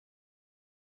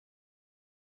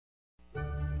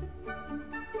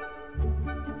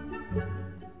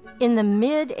In the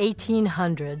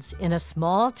mid-1800s, in a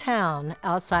small town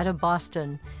outside of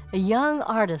Boston, a young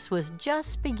artist was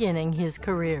just beginning his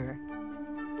career.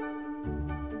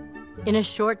 In a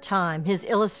short time, his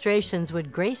illustrations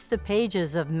would grace the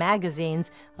pages of magazines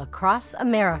across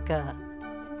America.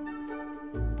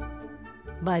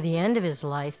 By the end of his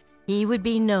life, he would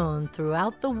be known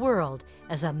throughout the world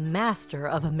as a master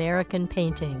of American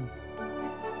painting.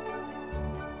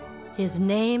 His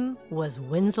name was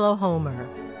Winslow Homer.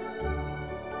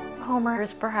 Homer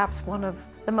is perhaps one of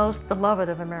the most beloved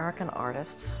of American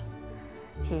artists.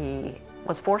 He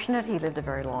was fortunate, he lived a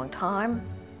very long time.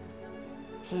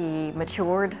 He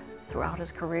matured throughout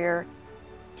his career.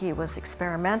 He was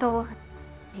experimental.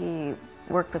 He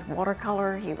worked with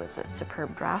watercolor. He was a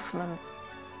superb draftsman.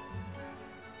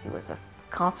 He was a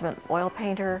consummate oil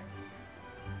painter.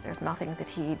 There's nothing that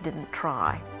he didn't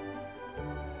try.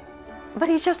 But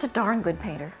he's just a darn good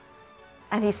painter.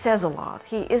 And he says a lot.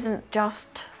 He isn't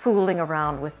just fooling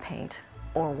around with paint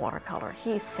or watercolor.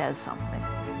 He says something.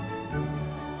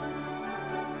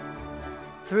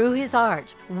 Through his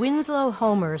art, Winslow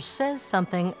Homer says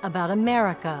something about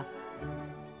America,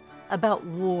 about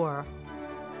war,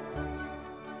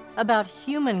 about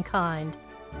humankind,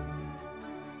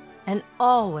 and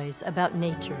always about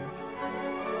nature.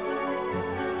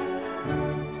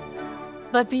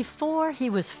 But before he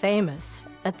was famous,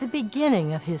 at the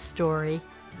beginning of his story,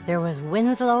 there was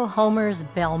Winslow Homer's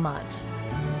Belmont.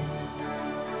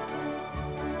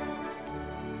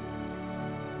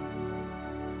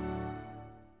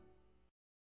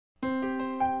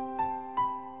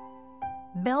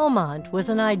 Belmont was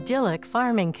an idyllic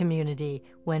farming community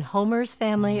when Homer's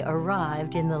family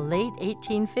arrived in the late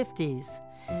 1850s.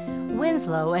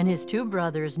 Winslow and his two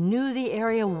brothers knew the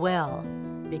area well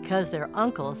because their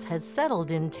uncles had settled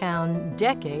in town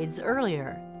decades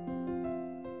earlier.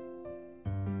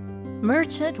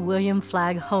 Merchant William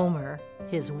Flagg Homer,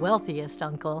 his wealthiest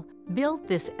uncle, built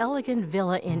this elegant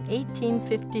villa in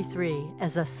 1853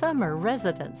 as a summer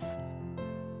residence.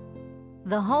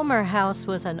 The Homer house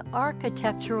was an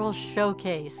architectural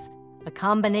showcase, a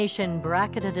combination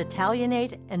bracketed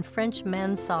Italianate and French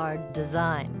mansard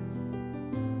design.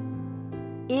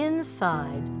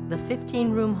 Inside, the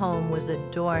 15-room home was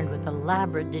adorned with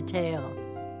elaborate detail.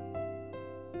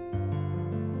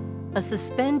 A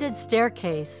suspended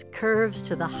staircase curves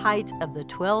to the height of the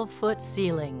 12-foot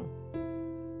ceiling.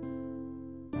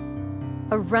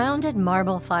 A rounded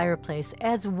marble fireplace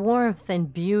adds warmth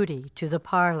and beauty to the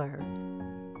parlor.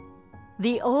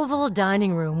 The oval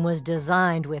dining room was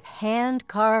designed with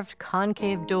hand-carved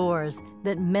concave doors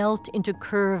that melt into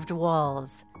curved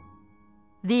walls.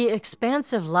 The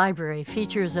expansive library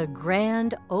features a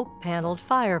grand oak-paneled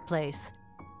fireplace.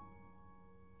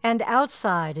 And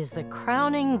outside is the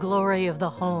crowning glory of the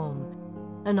home,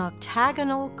 an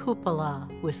octagonal cupola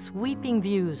with sweeping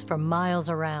views for miles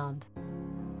around.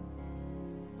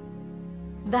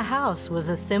 The house was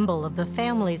a symbol of the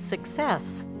family's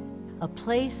success, a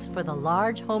place for the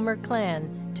large Homer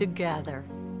clan to gather.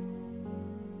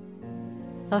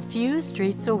 A few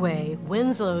streets away,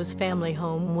 Winslow's family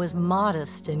home was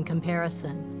modest in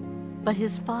comparison, but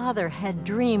his father had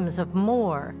dreams of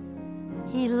more.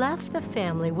 He left the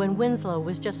family when Winslow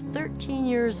was just 13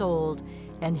 years old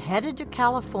and headed to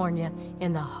California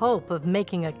in the hope of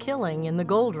making a killing in the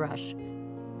gold rush.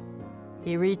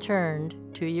 He returned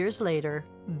 2 years later,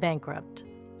 bankrupt.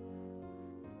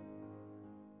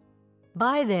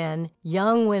 By then,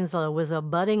 young Winslow was a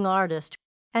budding artist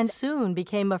and soon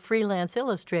became a freelance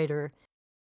illustrator.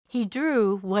 He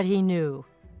drew what he knew: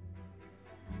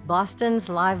 Boston's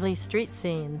lively street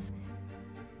scenes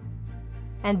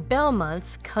and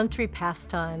Belmont's country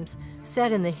pastimes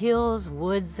set in the hills,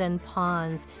 woods, and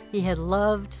ponds he had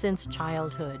loved since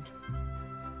childhood.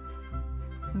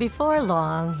 Before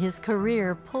long, his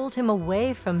career pulled him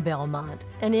away from Belmont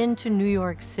and into New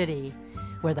York City,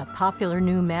 where the popular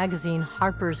new magazine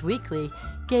Harper's Weekly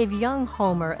gave young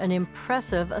Homer an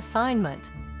impressive assignment: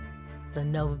 the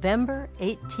November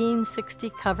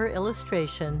 1860 cover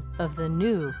illustration of the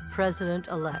new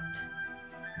president-elect.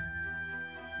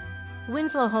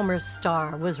 Winslow Homer's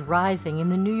star was rising in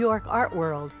the New York art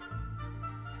world.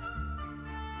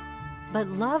 But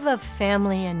love of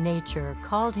family and nature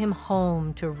called him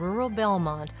home to rural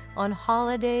Belmont on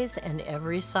holidays and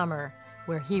every summer,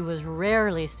 where he was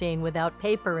rarely seen without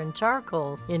paper and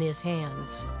charcoal in his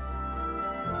hands.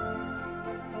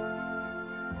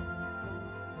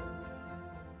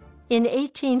 In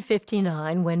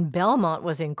 1859, when Belmont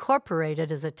was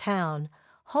incorporated as a town,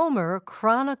 Homer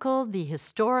chronicled the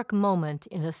historic moment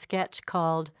in a sketch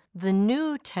called The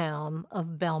New Town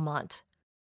of Belmont.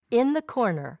 In the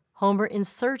corner, Homer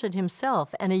inserted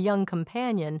himself and a young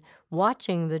companion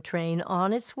watching the train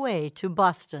on its way to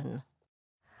Boston.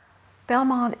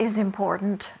 Belmont is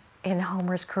important in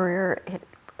Homer's career. It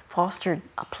fostered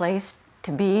a place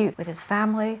to be with his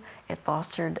family. It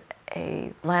fostered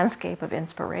a landscape of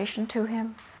inspiration to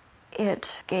him.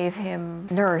 It gave him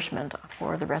nourishment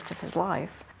for the rest of his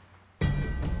life.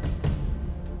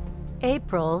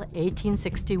 April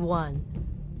 1861.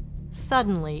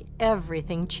 Suddenly,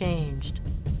 everything changed.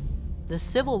 The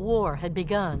Civil War had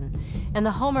begun, and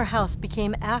the Homer house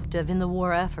became active in the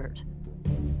war effort.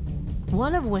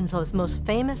 One of Winslow's most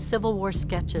famous Civil War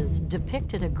sketches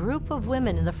depicted a group of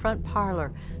women in the front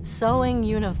parlor sewing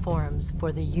uniforms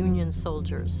for the Union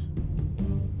soldiers.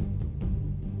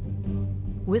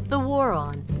 With the war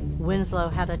on, Winslow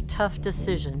had a tough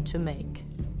decision to make.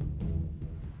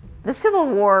 The Civil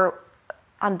War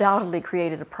undoubtedly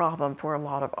created a problem for a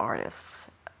lot of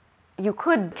artists. You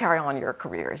could carry on your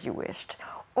career as you wished,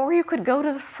 or you could go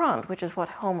to the front, which is what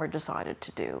Homer decided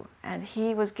to do. And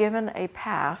he was given a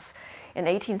pass in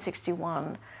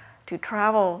 1861 to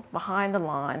travel behind the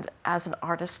lines as an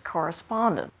artist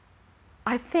correspondent.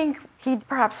 I think he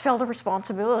perhaps felt a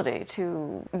responsibility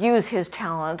to use his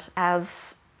talent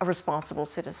as a responsible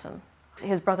citizen.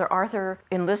 His brother Arthur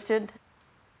enlisted.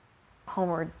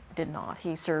 Homer did not.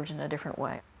 He served in a different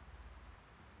way.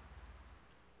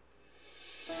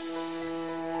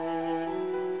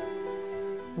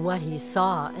 What he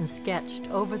saw and sketched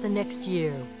over the next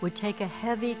year would take a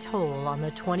heavy toll on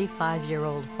the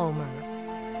 25-year-old Homer.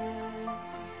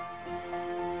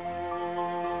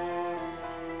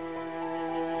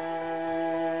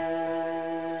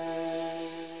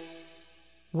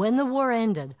 When the war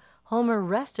ended, Homer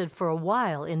rested for a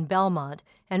while in Belmont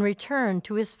and returned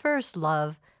to his first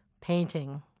love,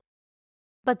 painting.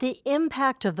 But the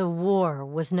impact of the war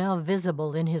was now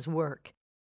visible in his work.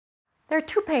 There are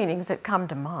two paintings that come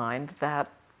to mind that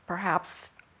perhaps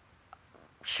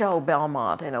show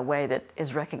Belmont in a way that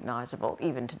is recognizable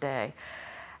even today.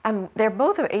 And they're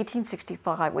both of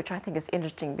 1865, which I think is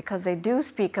interesting because they do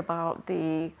speak about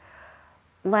the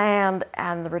land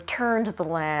and the return to the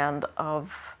land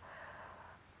of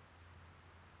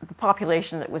the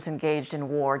population that was engaged in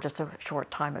war just a short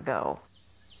time ago.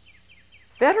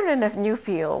 Veteran of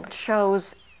Newfield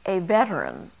shows a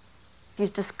veteran. He's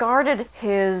discarded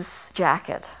his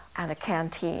jacket and a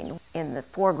canteen in the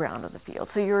foreground of the field.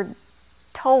 So you're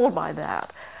told by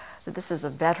that this is a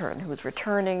veteran who is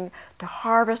returning to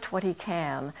harvest what he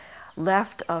can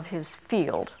left of his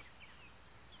field.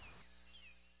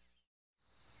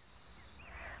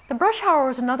 The Brush Hour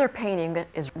is another painting that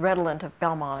is redolent of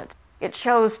Belmont. It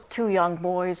shows two young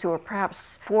boys who are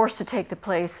perhaps forced to take the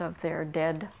place of their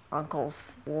dead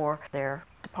uncles or their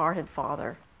departed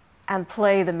father and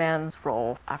play the men's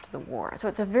role after the war. So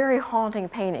it's a very haunting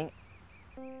painting.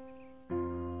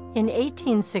 In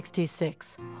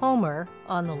 1866, Homer,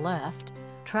 on the left,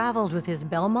 traveled with his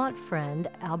Belmont friend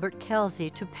Albert Kelsey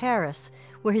to Paris,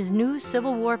 where his new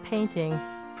Civil War painting,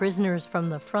 Prisoners from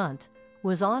the Front,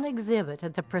 was on exhibit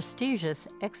at the prestigious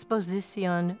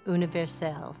Exposition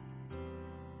Universelle.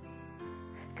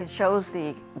 It shows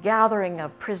the gathering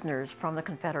of prisoners from the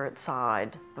Confederate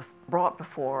side brought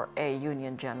before a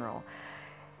Union general.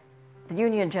 The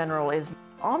Union general is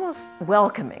almost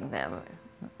welcoming them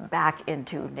back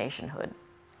into nationhood,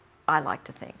 I like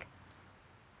to think.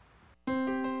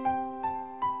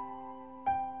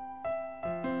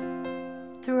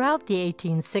 Throughout the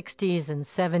 1860s and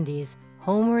 70s,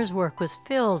 Homer's work was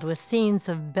filled with scenes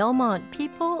of Belmont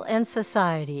people and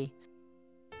society.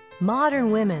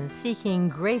 Modern women seeking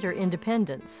greater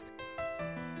independence.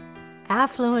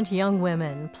 Affluent young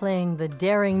women playing the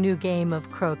daring new game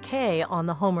of croquet on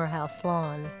the Homer house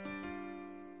lawn.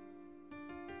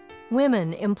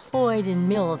 Women employed in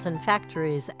mills and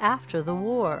factories after the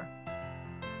war.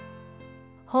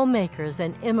 Homemakers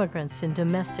and immigrants in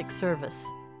domestic service.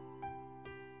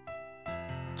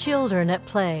 Children at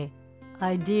play,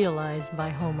 idealized by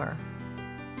Homer.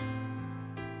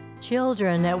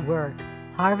 Children at work,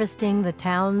 harvesting the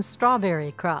town's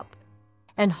strawberry crop,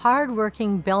 and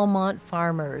hard-working Belmont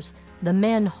farmers, the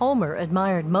men Homer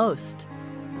admired most.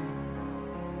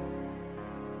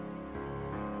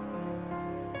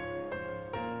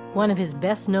 One of his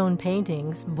best-known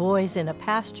paintings, Boys in a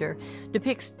Pasture,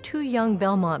 depicts two young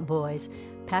Belmont boys,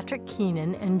 Patrick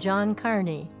Keenan and John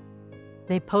Carney.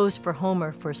 They posed for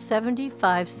Homer for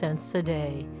 75 cents a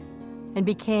day and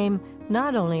became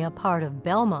not only a part of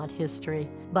Belmont history,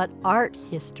 but art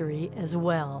history as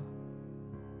well.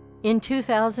 In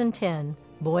 2010,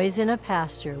 Boys in a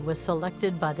Pasture was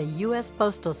selected by the U.S.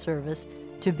 Postal Service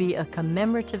to be a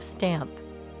commemorative stamp.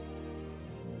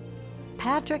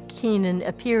 Patrick Keenan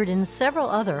appeared in several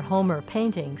other Homer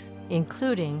paintings,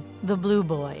 including The Blue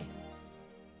Boy.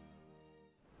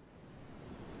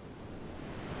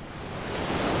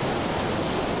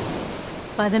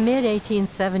 By the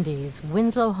mid-1870s,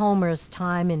 Winslow Homer's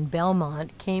time in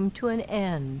Belmont came to an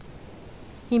end.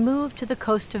 He moved to the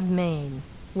coast of Maine,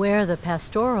 where the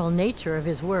pastoral nature of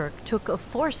his work took a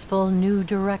forceful new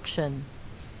direction.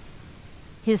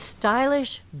 His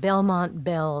stylish Belmont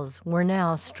belles were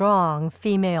now strong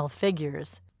female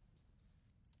figures.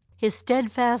 His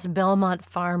steadfast Belmont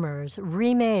farmers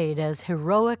remade as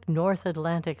heroic North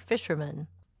Atlantic fishermen.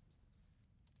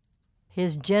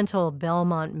 His gentle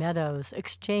Belmont meadows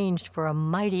exchanged for a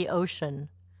mighty ocean.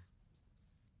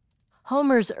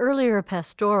 Homer's earlier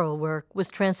pastoral work was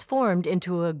transformed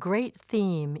into a great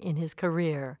theme in his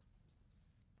career: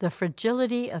 the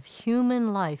fragility of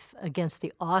human life against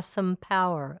the awesome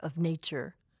power of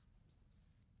nature.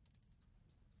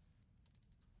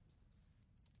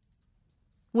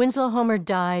 Winslow Homer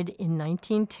died in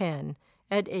 1910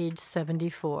 at age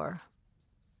 74.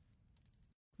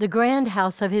 The grand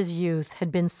house of his youth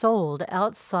had been sold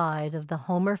outside of the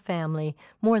Homer family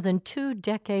more than 2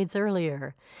 decades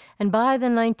earlier, and by the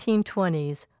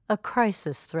 1920s, a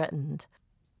crisis threatened.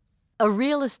 A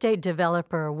real estate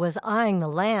developer was eyeing the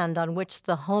land on which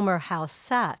the Homer house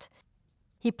sat.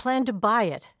 He planned to buy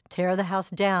it, tear the house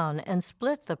down, and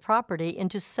split the property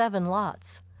into 7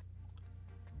 lots.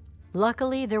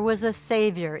 Luckily, there was a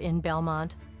savior in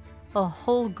Belmont, a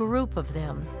whole group of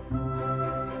them.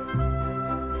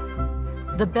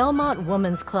 The Belmont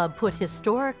Women's Club put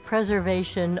historic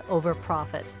preservation over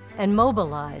profit and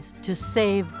mobilized to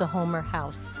save the Homer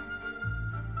house.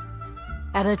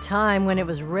 At a time when it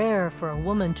was rare for a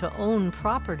woman to own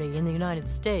property in the United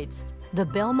States, the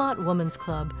Belmont Women's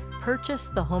Club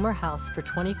purchased the Homer house for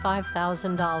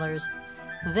 $25,000.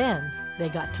 Then they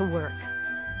got to work.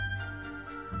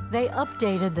 They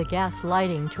updated the gas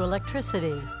lighting to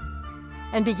electricity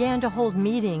and began to hold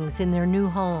meetings in their new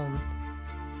home.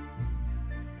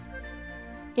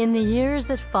 In the years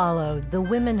that followed, the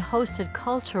women hosted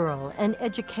cultural and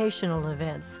educational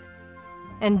events.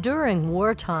 And during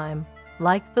wartime,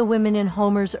 like the women in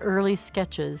Homer's early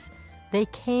sketches, they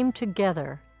came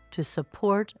together to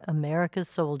support America's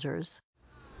soldiers.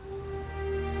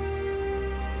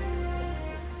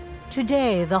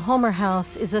 Today, the Homer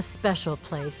House is a special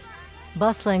place,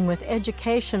 bustling with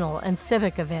educational and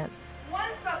civic events,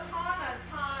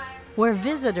 where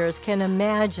visitors can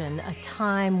imagine a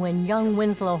time when young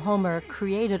Winslow Homer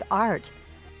created art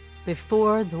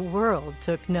before the world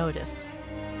took notice,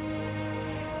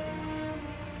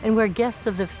 and where guests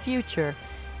of the future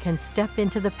can step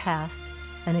into the past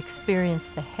and experience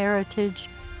the heritage,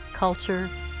 culture,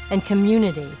 and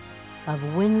community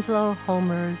of Winslow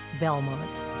Homer's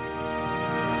Belmont.